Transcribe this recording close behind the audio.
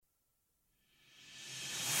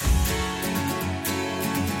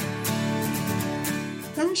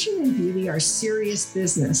Fashion and beauty are serious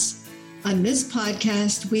business. On this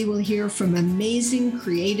podcast, we will hear from amazing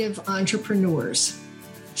creative entrepreneurs.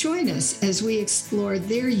 Join us as we explore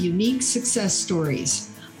their unique success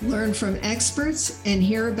stories, learn from experts, and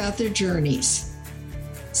hear about their journeys.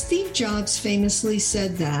 Steve Jobs famously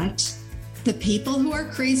said that the people who are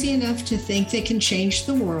crazy enough to think they can change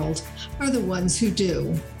the world are the ones who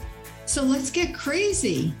do. So let's get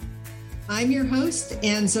crazy. I'm your host,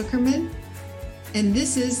 Ann Zuckerman, and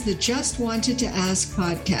this is the Just Wanted to Ask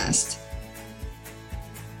podcast.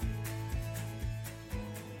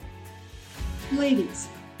 Ladies,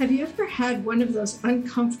 have you ever had one of those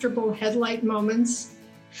uncomfortable headlight moments?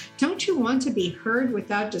 Don't you want to be heard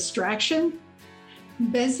without distraction?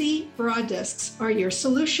 Bezi bra discs are your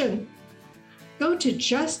solution. Go to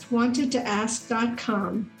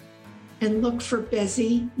justwantedtoask.com and look for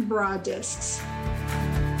Bezi bra discs.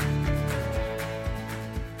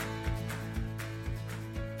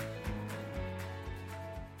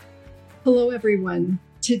 Hello, everyone.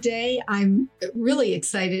 Today, I'm really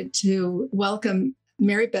excited to welcome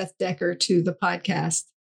Maribeth Decker to the podcast.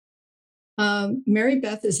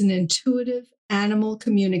 Maribeth is an intuitive animal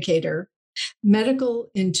communicator,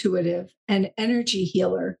 medical intuitive, and energy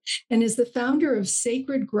healer, and is the founder of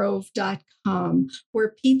sacredgrove.com,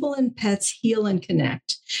 where people and pets heal and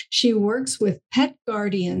connect. She works with pet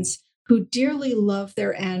guardians who dearly love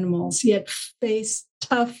their animals, yet face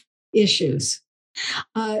tough issues.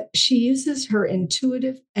 She uses her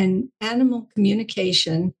intuitive and animal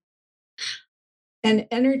communication and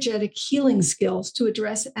energetic healing skills to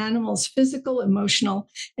address animals' physical, emotional,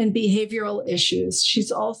 and behavioral issues.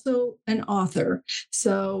 She's also an author,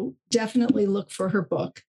 so definitely look for her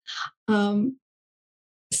book.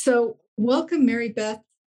 So welcome, Maribeth,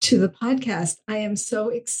 to the podcast. I am so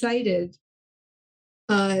excited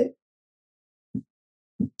to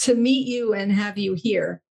meet you and have you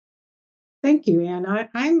here. Thank you, Ann.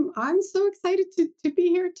 I'm so excited to be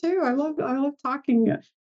here too. I love talking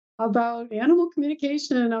about animal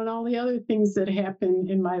communication and all the other things that happen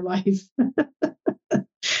in my life.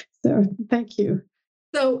 So thank you.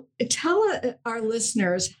 So tell our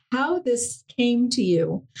listeners how this came to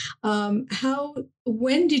you.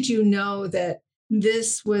 When did you know that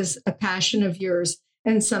this was a passion of yours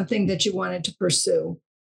and something that you wanted to pursue?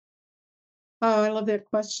 Oh, I love that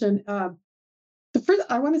question.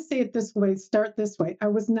 I want to say it this way, start this way. I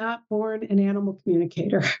was not born an animal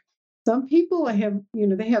communicator. Some people they have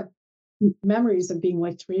memories of being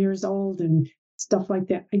like 3 years old and stuff like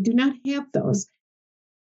that. I do not have those.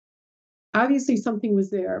 Obviously, something was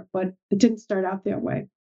there, but it didn't start out that way.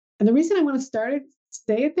 And the reason I want to say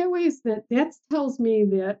it that way is that tells me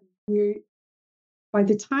that by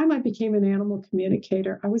the time I became an animal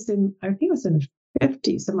communicator, I think it was in the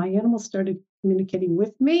 50s, and my animals started communicating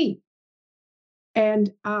with me.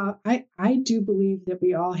 And I do believe that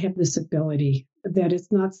we all have this ability. That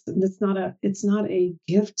it's not a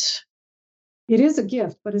gift. It is a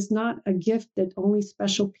gift, but it's not a gift that only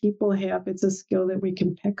special people have. It's a skill that we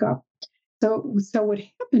can pick up. So what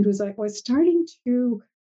happened was I was starting to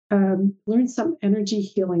learn some energy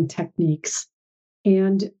healing techniques,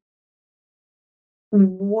 and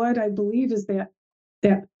what I believe is that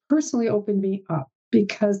personally opened me up,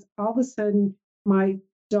 because all of a sudden my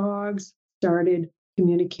dogs started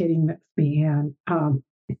communicating with me, and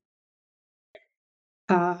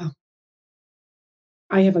I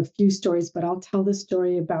have a few stories, but I'll tell the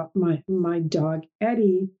story about my dog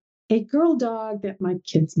Eddie, a girl dog that my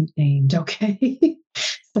kids named. Okay,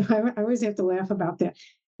 so I always have to laugh about that.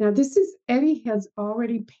 Now Eddie has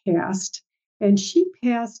already passed, and she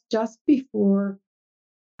passed just before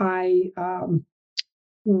I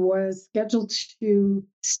was scheduled to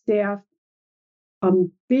staff a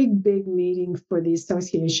big meeting for the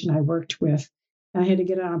association I worked with. I had to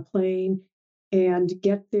get on a plane and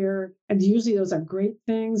get there. And usually those are great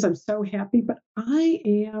things. I'm so happy, but I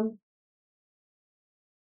am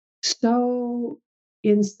so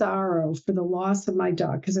in sorrow for the loss of my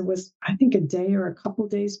dog, because it was, I think, a day or a couple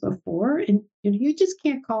days before. And you just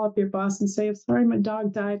can't call up your boss and say, I'm sorry, my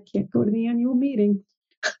dog died, can't go to the annual meeting.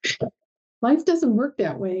 Life doesn't work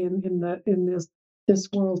that way in this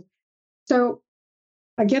world. So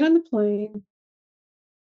I get on the plane.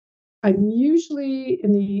 I'm usually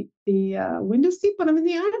in the window seat, but I'm in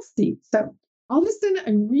the aisle seat. So all of a sudden,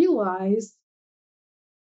 I realize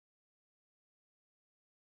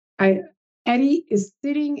Eddie is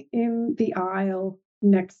sitting in the aisle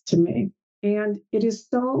next to me, and it is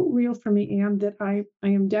so real for me, Anne, that I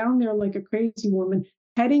am down there like a crazy woman,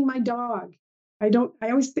 petting my dog. I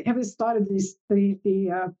always have this thought of the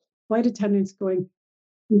flight attendants going,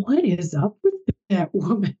 "What is up with that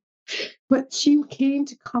woman?" But she came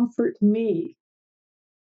to comfort me,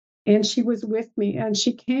 and she was with me, and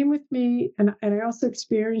she came with me, and I also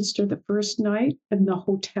experienced her the first night in the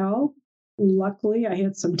hotel. Luckily, I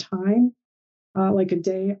had some time, like a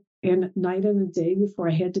day and night and a day before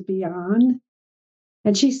I had to be on,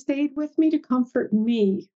 and she stayed with me to comfort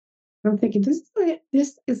me. I'm thinking,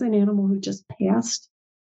 this is an animal who just passed.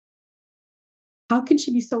 How can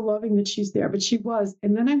she be so loving that she's there? But she was,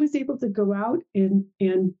 and then I was able to go out and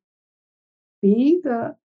be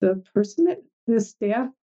the person that the staff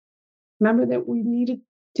member that we needed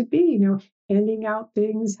to be, handing out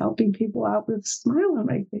things, helping people out with a smile on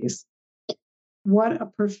my face. What a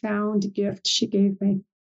profound gift she gave me.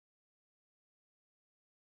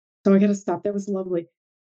 So I got to stop. That was lovely.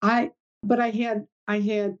 I but I had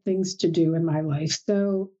things to do in my life.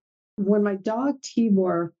 So when my dog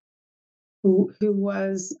Tibor, who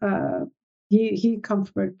was he come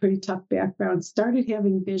from a pretty tough background, started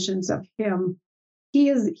having visions of him.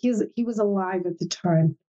 He was alive at the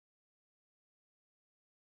time.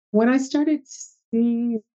 When I started to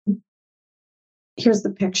see, here's the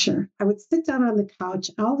picture. I would sit down on the couch,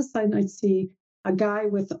 and all of a sudden I'd see a guy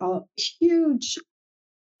with a huge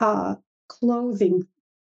clothing,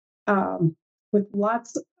 with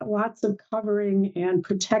lots of covering and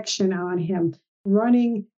protection on him,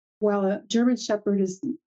 running while a German Shepherd is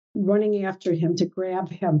running after him to grab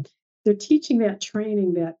him. They're teaching that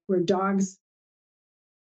training that where dogs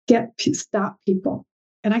stop people.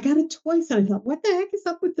 And I got it twice, and I thought, what the heck is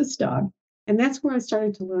up with this dog? And that's where I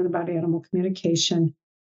started to learn about animal communication,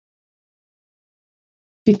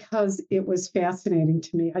 because it was fascinating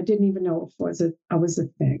to me. I didn't even know it was a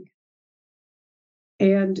thing.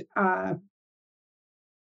 And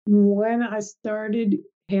when I started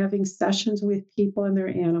having sessions with people and their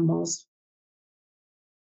animals,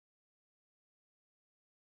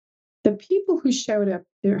 the people who showed up,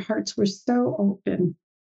 their hearts were so open.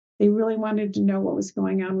 They really wanted to know what was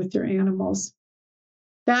going on with their animals.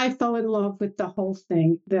 That I fell in love with the whole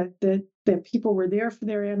thing. That people were there for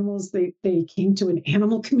their animals. They came to an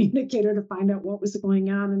animal communicator to find out what was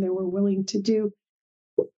going on, and they were willing to do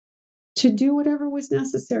whatever was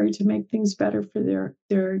necessary to make things better for their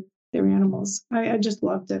animals. I just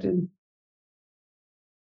loved it, and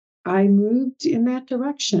I moved in that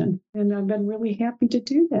direction, and I've been really happy to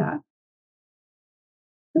do that.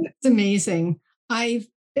 It's amazing.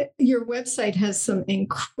 Your website has some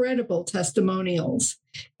incredible testimonials.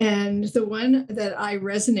 And the one that I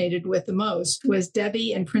resonated with the most was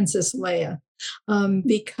Debbie and Princess Leia,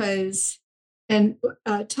 because, and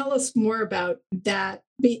tell us more about that.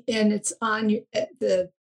 And it's on the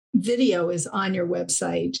video is on your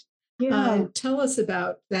website. Yeah. Tell us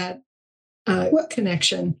about that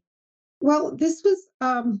connection. Well, this was,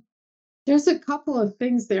 there's a couple of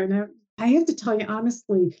things there. Now, I have to tell you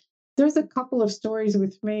honestly, there's a couple of stories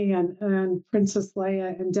with me and Princess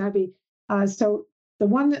Leia and Debbie. So the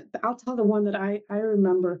one that I'll tell, the one that I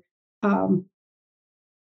remember. Um,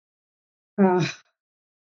 uh,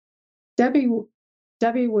 Debbie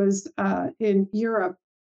Debbie was in Europe,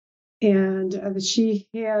 and she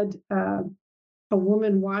had a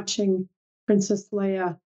woman watching Princess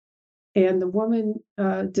Leia, and the woman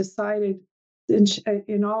decided,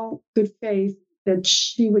 in all good faith, that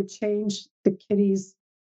she would change the kitty's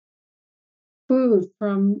food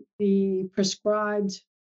from the prescribed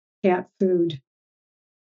cat food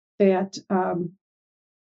that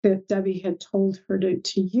that Debbie had told her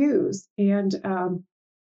to use, and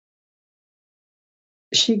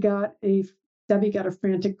she got a Debbie got a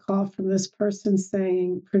frantic call from this person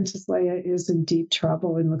saying Princess Leia is in deep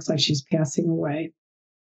trouble and looks like she's passing away.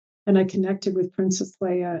 And I connected with Princess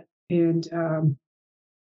Leia, and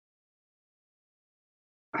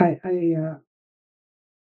I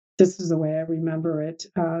this is the way I remember it.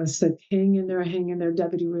 Said, hang in there.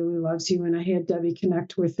 Debbie really loves you. And I had Debbie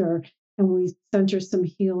connect with her, and we sent her some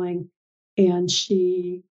healing, and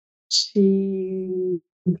she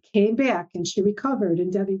came back and she recovered,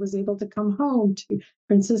 and Debbie was able to come home to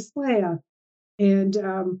Princess Leia, and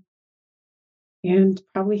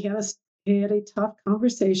probably had a tough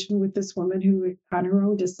conversation with this woman who on her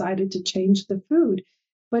own decided to change the food.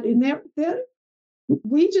 But in that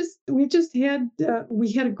we just had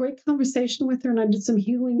we had a great conversation with her, and I did some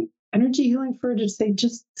energy healing for her to say,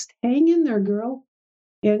 just hang in there, girl.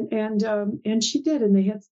 And she did,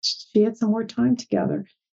 and she had some more time together.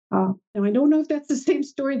 Now I don't know if that's the same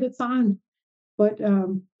story that's on, but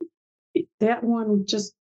that one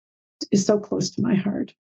just is so close to my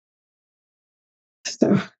heart.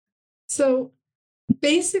 So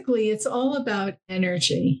basically, it's all about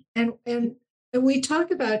energy, and we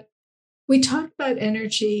talk about We talk about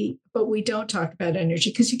energy, but we don't talk about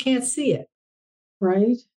energy because you can't see it.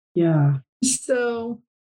 Right? Yeah. So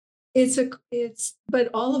but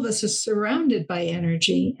all of us are surrounded by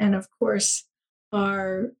energy. And of course,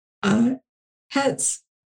 our pets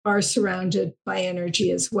are surrounded by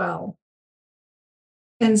energy as well.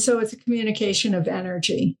 And so it's a communication of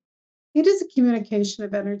energy. It is a communication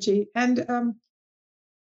of energy. And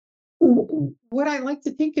what I like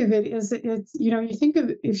to think of it is it's, you think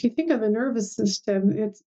of, if you think of the nervous system,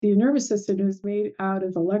 it's the nervous system is made out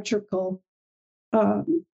of electrical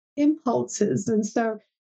impulses. And so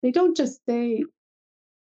they don't just stay,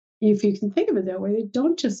 if you can think of it that way, they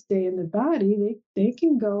don't just stay in the body, they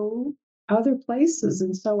can go other places.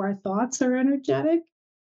 And so our thoughts are energetic,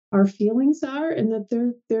 our feelings are, and that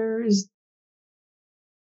there's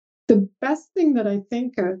the best thing that I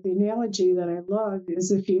think of, the analogy that I love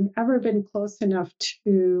is if you've ever been close enough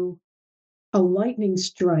to a lightning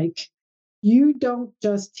strike, you don't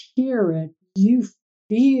just hear it, you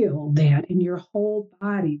feel that in your whole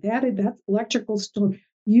body. That's electrical storm.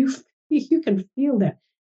 You can feel that.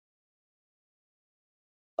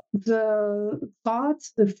 The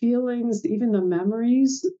thoughts, the feelings, even the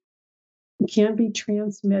memories can be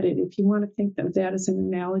transmitted. If you want to think of that as an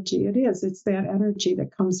analogy, it is. It's that energy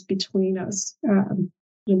that comes between us, and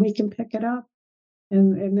we can pick it up.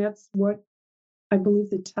 And that's what I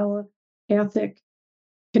believe the telepathic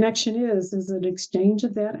connection is an exchange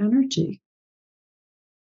of that energy.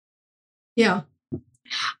 Yeah.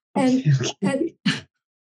 And, Okay.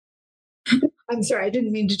 and I'm sorry, I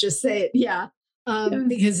didn't mean to just say it. Yeah. Yeah,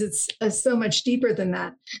 Because it's so much deeper than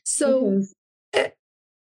that. it So is.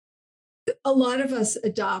 a lot of us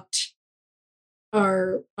adopt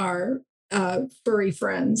our furry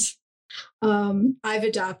friends. I've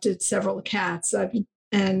adopted several cats.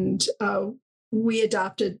 And we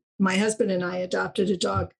adopted, my husband and I adopted a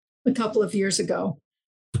dog a couple of years ago.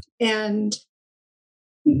 And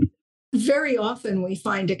very often we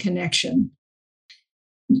find a connection.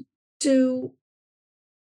 Do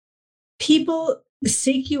people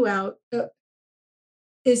seek you out?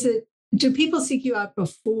 Do people seek you out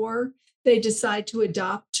before they decide to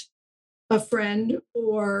adopt a friend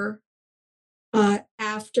or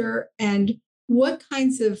after? And what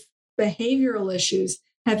kinds of behavioral issues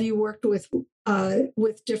have you worked with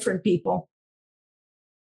different people?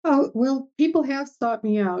 Oh, well, people have sought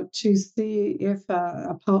me out to see if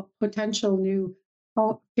potential new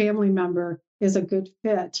family member is a good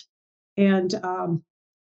fit. And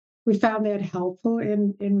we found that helpful.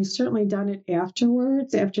 And we've certainly done it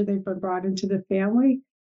afterwards, after they've been brought into the family.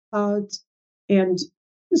 Uh, and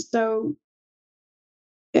so,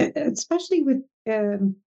 especially with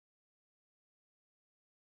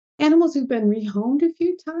animals who've been rehomed a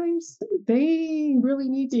few times, they really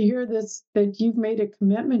need to hear this, that you've made a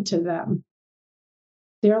commitment to them.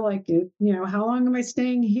 They're like, how long am I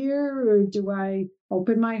staying here? Or do I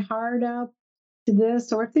open my heart up to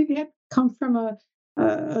this? Or if they've had come from a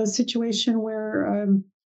situation where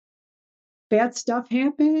bad stuff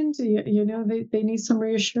happened, they need some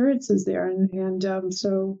reassurances there.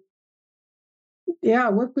 So, yeah, I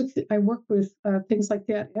work with things like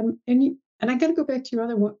that. And I got to go back to your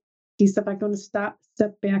other one piece. If I'm going to step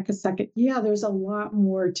back a second, yeah, there's a lot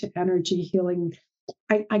more to energy healing.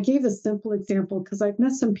 I gave a simple example because I've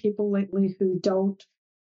met some people lately who don't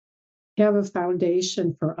have a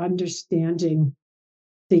foundation for understanding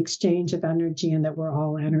the exchange of energy and that we're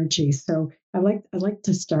all energy. So I like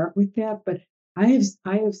to start with that. But I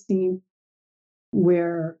have seen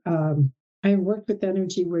where I have worked with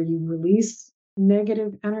energy where you release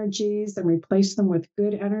negative energies and replace them with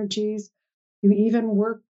good energies. You even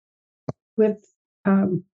work with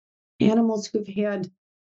um, animals who've had,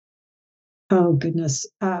 oh goodness,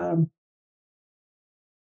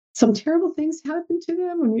 some terrible things happen to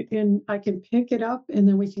them, and I can pick it up, and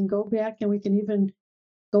then we can go back, and we can even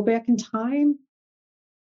go back in time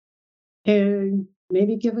and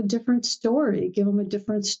maybe give a different story, give them a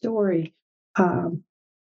different story. Um,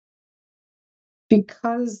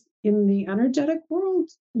 because in the energetic world,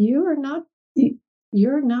 you're not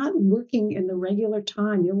working in the regular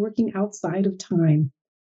time. You're working outside of time,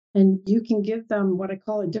 and you can give them what I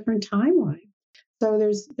call a different timeline. So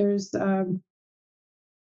there's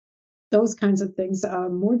those kinds of things,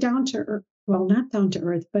 more down to earth. Well, not down to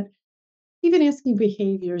earth, but even asking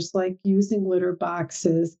behaviors like using litter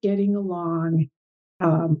boxes, getting along,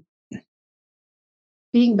 um,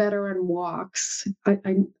 being better on walks.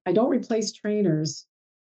 I don't replace trainers,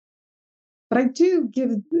 but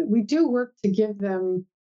we do work to give them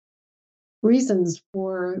reasons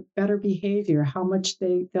for better behavior, how much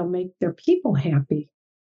they'll make their people happy.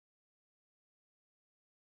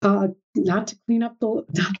 Not to clean up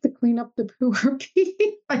the poo or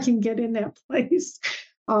pee. I can get in that place.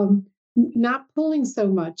 Not pulling so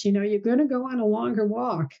much. You're going to go on a longer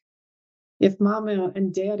walk if mama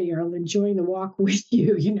and daddy are enjoying the walk with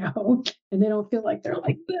you, and they don't feel like they're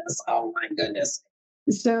like this. Oh my goodness.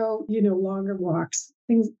 So, longer walks.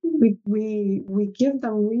 Things we give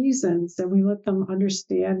them reasons and we let them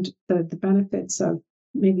understand the benefits of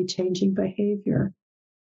maybe changing behavior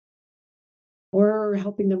or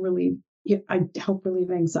helping them relieve. Yeah, I help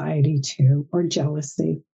relieve anxiety too, or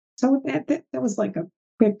jealousy. So that was like a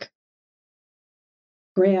quick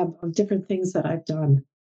grab of different things that I've done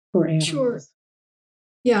for Sure. animals.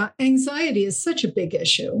 Yeah, anxiety is such a big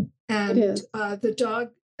issue. It And is. the dog,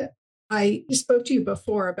 I spoke to you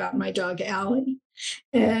before about my dog, Allie,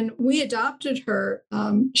 and we adopted her.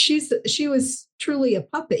 She was truly a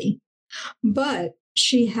puppy, but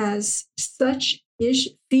she has such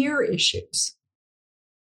fear issues.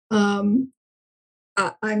 I'm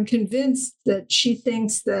convinced that she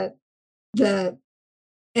thinks that the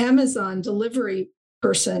Amazon delivery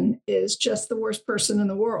person is just the worst person in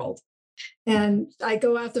the world. And I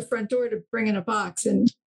go out the front door to bring in a box,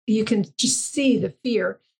 and you can just see the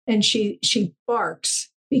fear. And she barks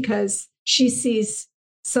because she sees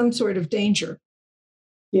some sort of danger.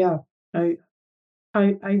 Yeah. I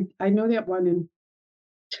know that one,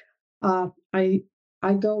 and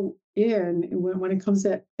I go in when it comes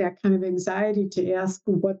to that kind of anxiety to ask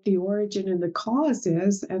what the origin and the cause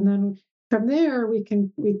is, and then from there we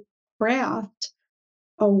craft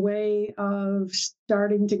a way of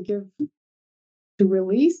starting to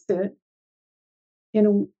release it in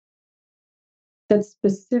a that's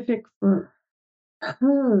specific for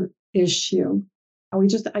her issue. I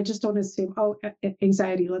just don't assume, oh,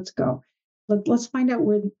 anxiety, let's go. Let's find out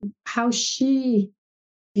how she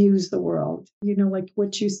views the world, like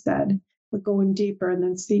what you said. We're going deeper and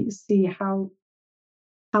then see how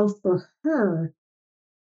for her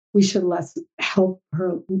we should less help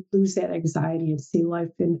her lose that anxiety and see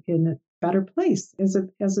life in a better place, as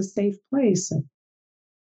a safe place, and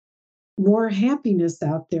more happiness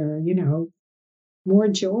out there, more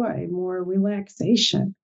joy, more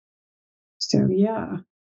relaxation. So yeah,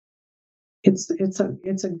 it's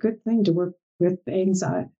a good thing to work with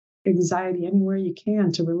anxiety anywhere you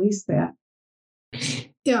can to release that.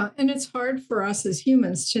 Yeah, and it's hard for us as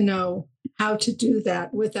humans to know how to do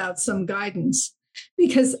that without some guidance,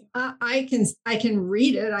 because I can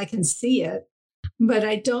read it, I can see it, but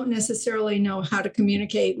I don't necessarily know how to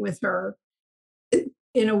communicate with her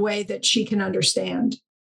in a way that she can understand.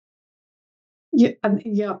 Yeah,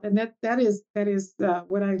 and that is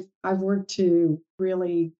what I've worked to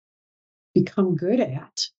really become good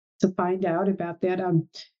at, to find out about that.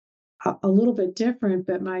 A little bit different,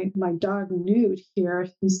 but my dog Newt here,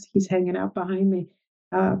 he's hanging out behind me.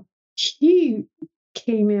 Uh, he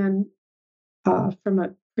came in from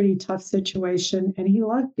a pretty tough situation, and he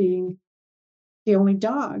loved being the only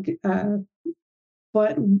dog.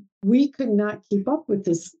 But we could not keep up with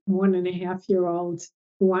this 1.5-year-old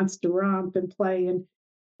who wants to romp and play, and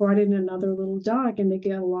brought in another little dog, and they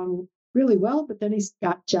get along really well. But then he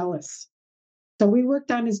got jealous, so we worked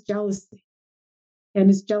on his jealousy. And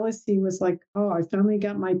his jealousy was like, oh, I finally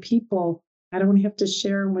got my people. I don't have to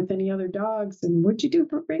share him with any other dogs. And what'd you do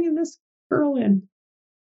for bringing this girl in?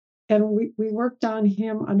 And we worked on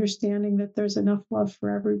him understanding that there's enough love for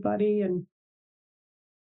everybody. And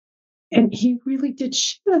he really did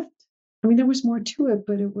shift. I mean, there was more to it,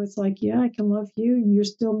 but it was like, yeah, I can love you. You're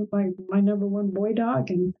still my number one boy dog.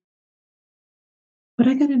 But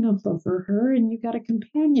I got enough love for her. And you got a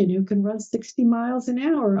companion who can run 60 miles an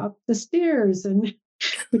hour up the stairs, and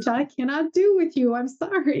which I cannot do with you. I'm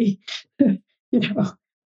sorry. you know.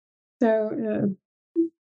 So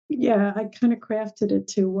yeah, I kind of crafted it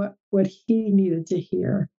to what he needed to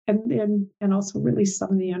hear, and also release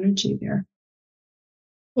some of the energy there.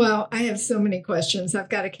 Well, I have so many questions. I've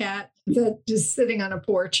got a cat that just sitting on a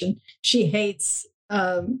porch, and she hates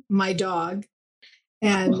my dog.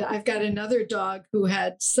 And I've got another dog who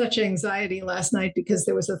had such anxiety last night because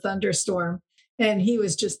there was a thunderstorm, and he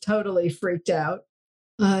was just totally freaked out.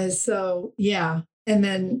 So yeah. And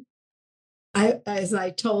then as I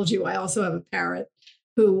told you, I also have a parrot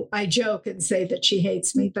who I joke and say that she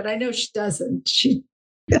hates me, but I know she doesn't.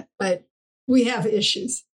 But we have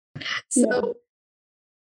issues. Yeah. So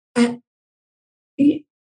uh,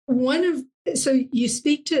 one of so you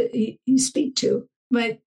speak to,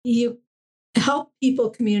 but you help people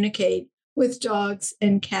communicate with dogs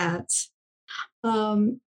and cats.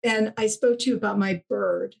 And I spoke to you about my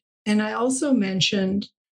bird, and I also mentioned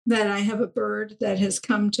that I have a bird that has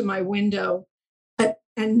come to my window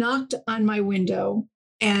and knocked on my window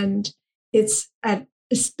And it's at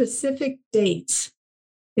specific dates.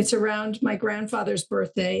 It's around my grandfather's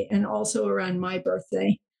birthday and also around my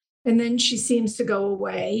birthday. And then she seems to go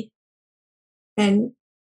away, and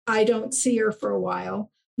I don't see her for a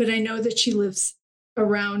while, but I know that she lives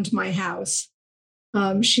around my house.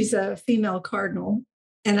 She's a female cardinal,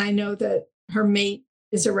 and I know that her mate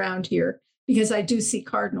is around here because I do see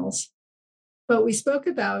cardinals. But we spoke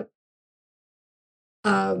about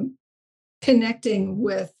um, connecting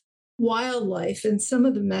with wildlife and some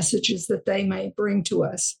of the messages that they might bring to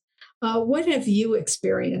us. What have you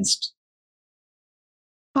experienced?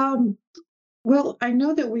 Um, well, I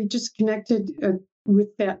know that we just connected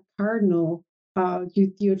with that cardinal.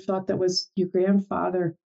 You had thought that was your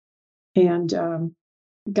grandfather, and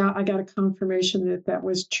I got a confirmation that that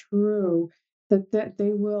was true. That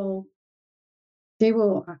they will.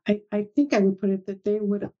 I think I would put it that they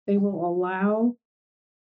will allow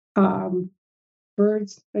um,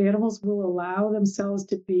 animals will allow themselves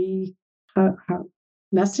to be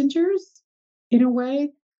messengers in a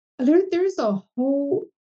way. There's a whole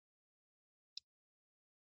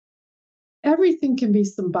everything can be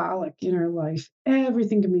symbolic in our life.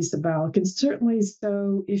 Everything can be symbolic. And certainly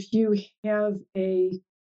so if you have a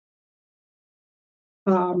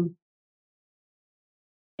um,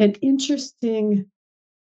 an interesting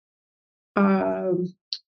um,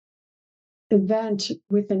 event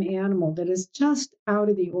with an animal that is just out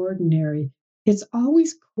of the ordinary, it's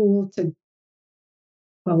always cool to,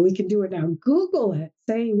 well, we can do it now. Google it,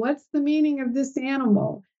 say, what's the meaning of this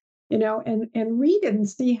animal? And read it and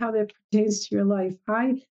see how that pertains to your life.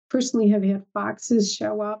 I personally have had foxes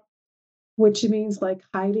show up, which means like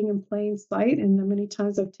hiding in plain sight. And the many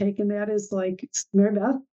times I've taken that as like,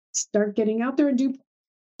 Maribeth, start getting out there and do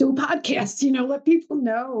a podcast, let people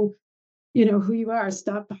know, who you are.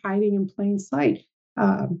 Stop hiding in plain sight.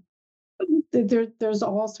 Um, there's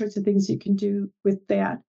all sorts of things you can do with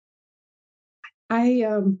that. I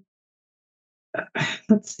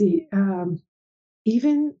let's see,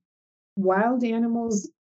 even wild animals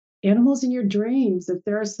in your dreams. If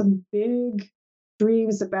there are some big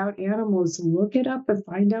dreams about animals, look it up and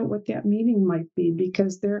find out what that meaning might be,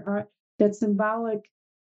 because that symbolic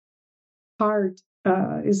part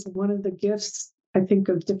is one of the gifts, I think,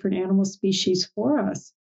 of different animal species for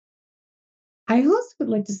us. I also would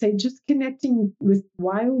like to say just connecting with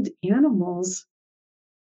wild animals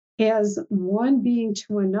as one being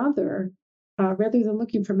to another, rather than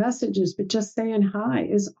looking for messages, but just saying hi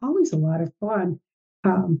is always a lot of fun.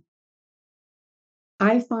 Um,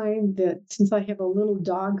 I find that since I have a little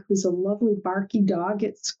dog who's a lovely barky dog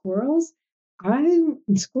at squirrels,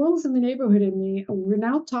 squirrels in the neighborhood and me, we're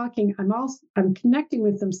now talking. I'm connecting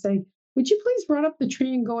with them saying, would you please run up the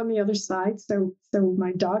tree and go on the other side so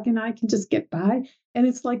my dog and I can just get by? And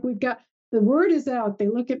it's like we've got the word is out. They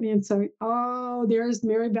look at me and say, oh, there's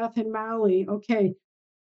Maribeth and Molly. Okay,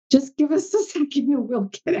 just give us a second and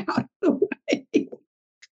we'll get out of the way.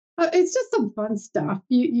 It's just some fun stuff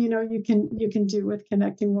you can do with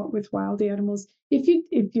connecting with wild animals. If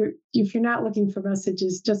you're not looking for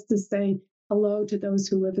messages, just to say hello to those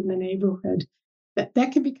who live in the neighborhood,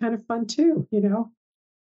 that can be kind of fun too.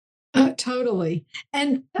 Totally.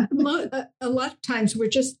 And a lot of times we're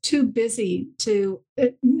just too busy to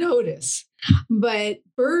notice, but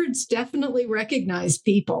birds definitely recognize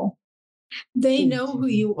people. They know who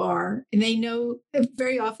you are, and they know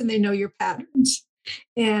very often they know your patterns.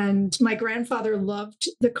 And my grandfather loved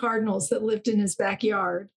the cardinals that lived in his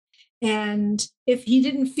backyard. And if he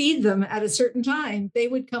didn't feed them at a certain time, they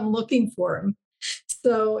would come looking for him.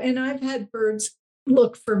 So, and I've had birds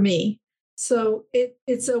look for me. So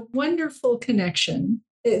it's a wonderful connection.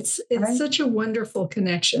 It's such a wonderful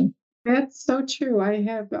connection. That's so true. I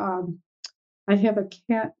have a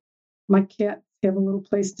cat. My cats have a little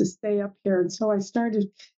place to stay up here, and so I started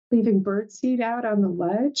leaving birdseed out on the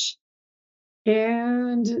ledge.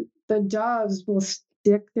 And the doves will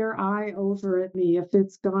stick their eye over at me if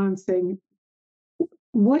it's gone, saying,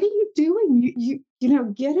 "What are you doing?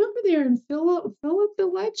 Get over there and fill up the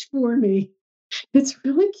ledge for me." It's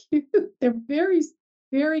really cute. They're very,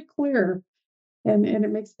 very clear, and it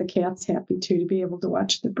makes the cats happy too to be able to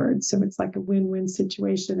watch the birds. So it's like a win-win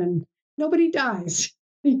situation, and nobody dies.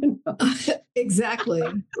 Exactly.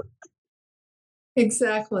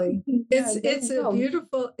 Exactly. Yeah, It's a no,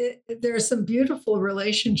 beautiful. There are some beautiful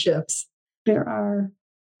relationships. there are.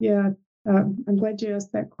 Yeah, I'm glad you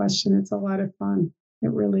asked that question. It's a lot of fun. It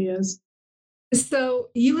really is. So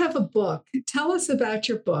you have a book. Tell us about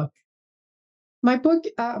your book. My book,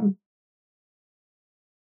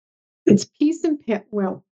 it's Peace and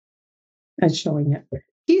well, I'm showing it.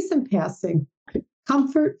 Peace and Passing,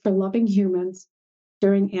 Comfort for Loving Humans,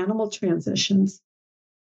 during animal transitions.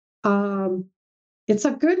 It's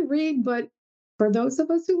a good read, but for those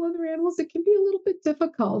of us who love their animals, it can be a little bit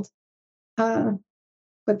difficult.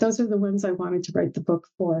 But those are the ones I wanted to write the book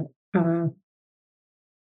for.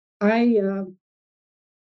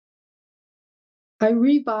 I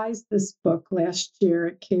revised this book last year.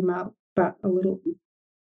 It came out about a little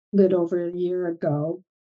bit over a year ago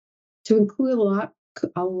to include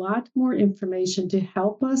a lot more information to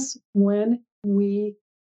help us when we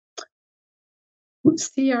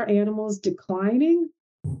see our animals declining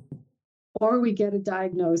or we get a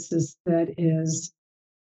diagnosis that is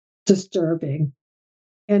disturbing.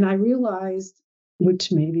 And I realized,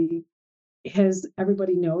 which maybe has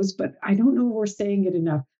everybody knows, but I don't know if we're saying it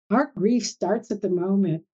enough. Our grief starts at the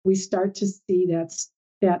moment we start to see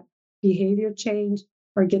that behavior change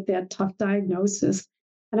or get that tough diagnosis.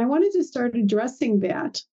 And I wanted to start addressing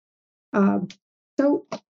that. So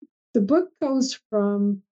the book goes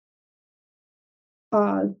from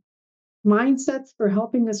mindsets for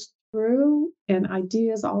helping us through and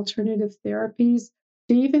ideas, alternative therapies,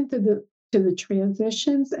 to even to the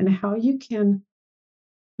transitions and how you can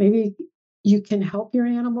maybe you can help your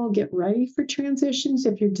animal get ready for transitions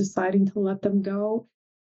if you're deciding to let them go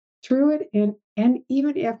through it. And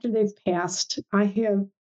even after they've passed, I have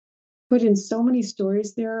put in so many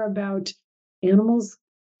stories there about animals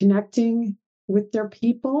connecting with their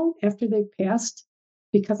people after they've passed,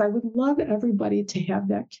 because I would love everybody to have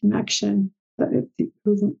that connection.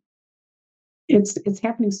 It's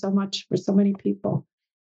happening so much for so many people.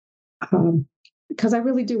 Because I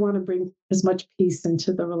really do want to bring as much peace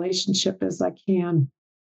into the relationship as I can.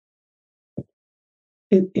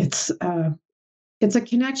 It's a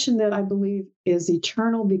connection that I believe is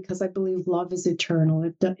eternal, because I believe love is eternal.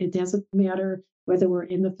 It doesn't matter whether we're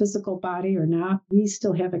in the physical body or not. We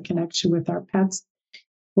still have a connection with our pets,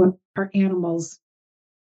 with our animals,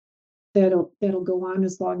 that'll go on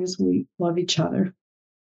as long as we love each other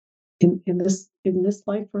in this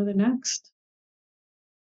life or the next.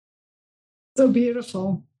 So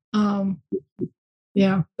beautiful.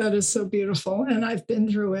 Yeah, that is so beautiful. And I've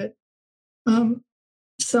been through it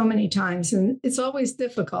so many times, and it's always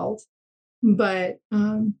difficult, but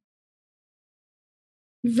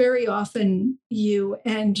very often you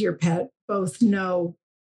and your pet both know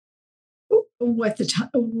what the time,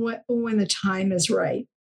 when the time is right.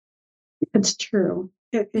 It's true.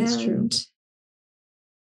 It's true.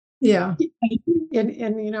 Yeah.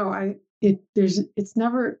 And you know, it's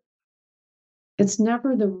never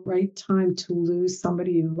the right time to lose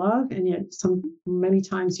somebody you love, and yet many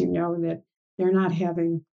times you know that they're not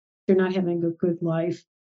having a good life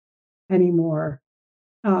anymore,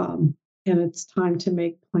 and it's time to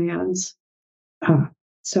make plans.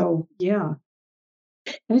 So yeah,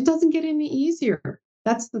 and it doesn't get any easier.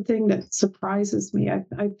 That's the thing that surprises me. I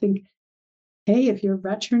think, hey, if you're a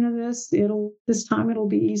veteran of this, this time it'll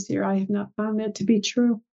be easier. I have not found that to be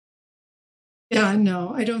true. Yeah,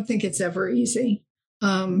 no, I don't think it's ever easy.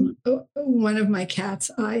 One of my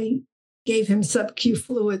cats, I gave him sub-Q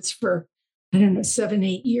fluids for, I don't know, 7,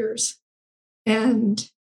 8 years. And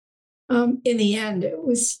in the end,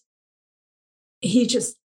 he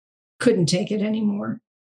just couldn't take it anymore.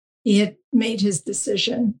 He had made his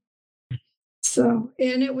decision. So,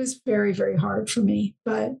 and it was very, very hard for me,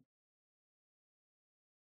 but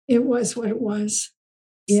it was what it was.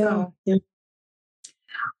 Yeah.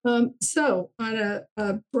 So on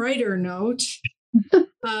a brighter note,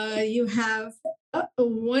 you have a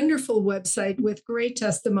wonderful website with great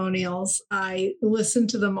testimonials. I listened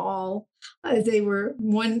to them all. They were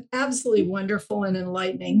absolutely wonderful and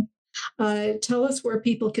enlightening. Tell us where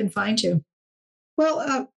people can find you.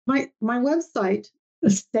 Well, my website,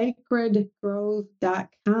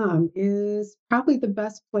 sacredgrove.com, is probably the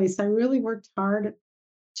best place. I really worked hard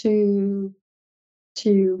to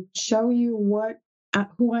show you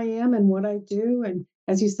who I am and what I do. And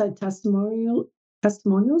as you said, testimonials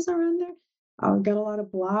are on there. I've got a lot of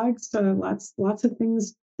blogs, lots of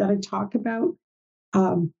things that I talk about.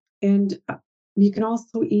 And you can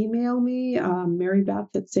also email me,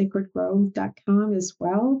 Maribeth at sacredgrove.com as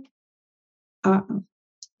well.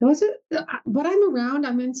 Those are, but I'm around.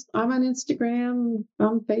 I'm on Instagram,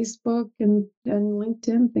 on Facebook, and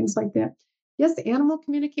LinkedIn, things like that. Yes, animal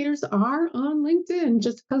communicators are on LinkedIn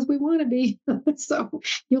just because we want to be. So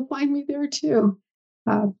you'll find me there too.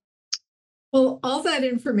 Well, all that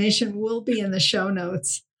information will be in the show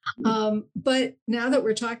notes. But now that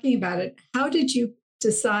we're talking about it, how did you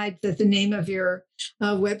decide that the name of your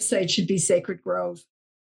website should be Sacred Grove?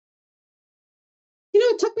 You know,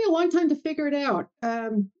 it took me a long time to figure it out,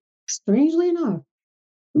 strangely enough.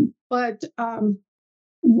 But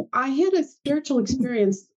I had a spiritual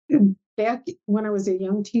experience back when I was a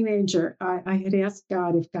young teenager. I had asked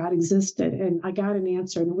God if God existed, and I got an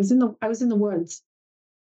answer. And I was in the woods,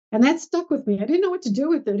 and that stuck with me. I didn't know what to do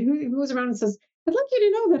with it. Who goes around and says, "I'd like you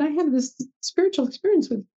to know that I had this spiritual experience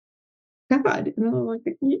with God," and I'm like,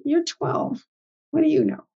 "You're 12. What do you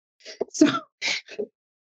know?" So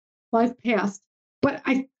life passed, but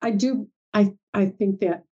I think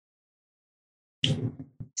that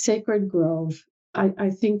sacred grove. I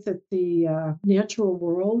think that the natural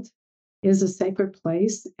world is a sacred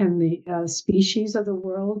place, and the species of the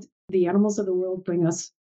world, the animals of the world, can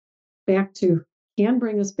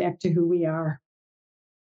bring us back to who we are,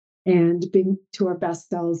 and being to our best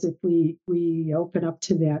selves if we open up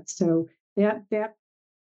to that. So that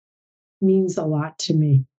means a lot to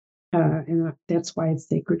me, and that's why it's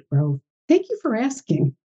sacred grove. Thank you for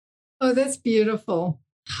asking. Oh, that's beautiful.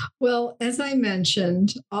 Well, as I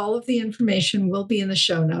mentioned, all of the information will be in the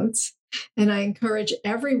show notes, and I encourage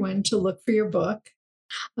everyone to look for your book.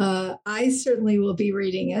 I certainly will be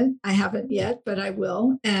reading it. I haven't yet, but I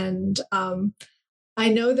will. And I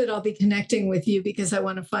know that I'll be connecting with you because I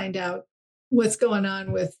want to find out what's going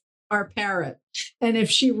on with our parrot and if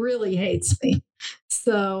she really hates me.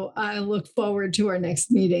 So I look forward to our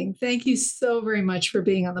next meeting. Thank you so very much for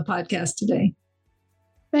being on the podcast today.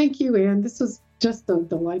 Thank you, Anne. This was just a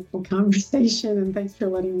delightful conversation, and thanks for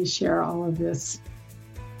letting me share all of this.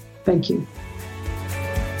 Thank you.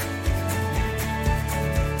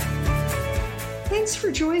 Thanks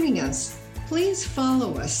for joining us. Please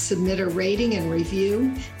follow us, submit a rating and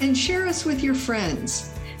review, and share us with your friends.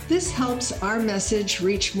 This helps our message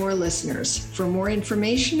reach more listeners. For more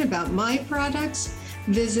information about my products,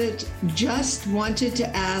 visit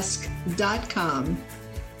justwantedtoask.com.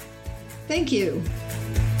 Thank you.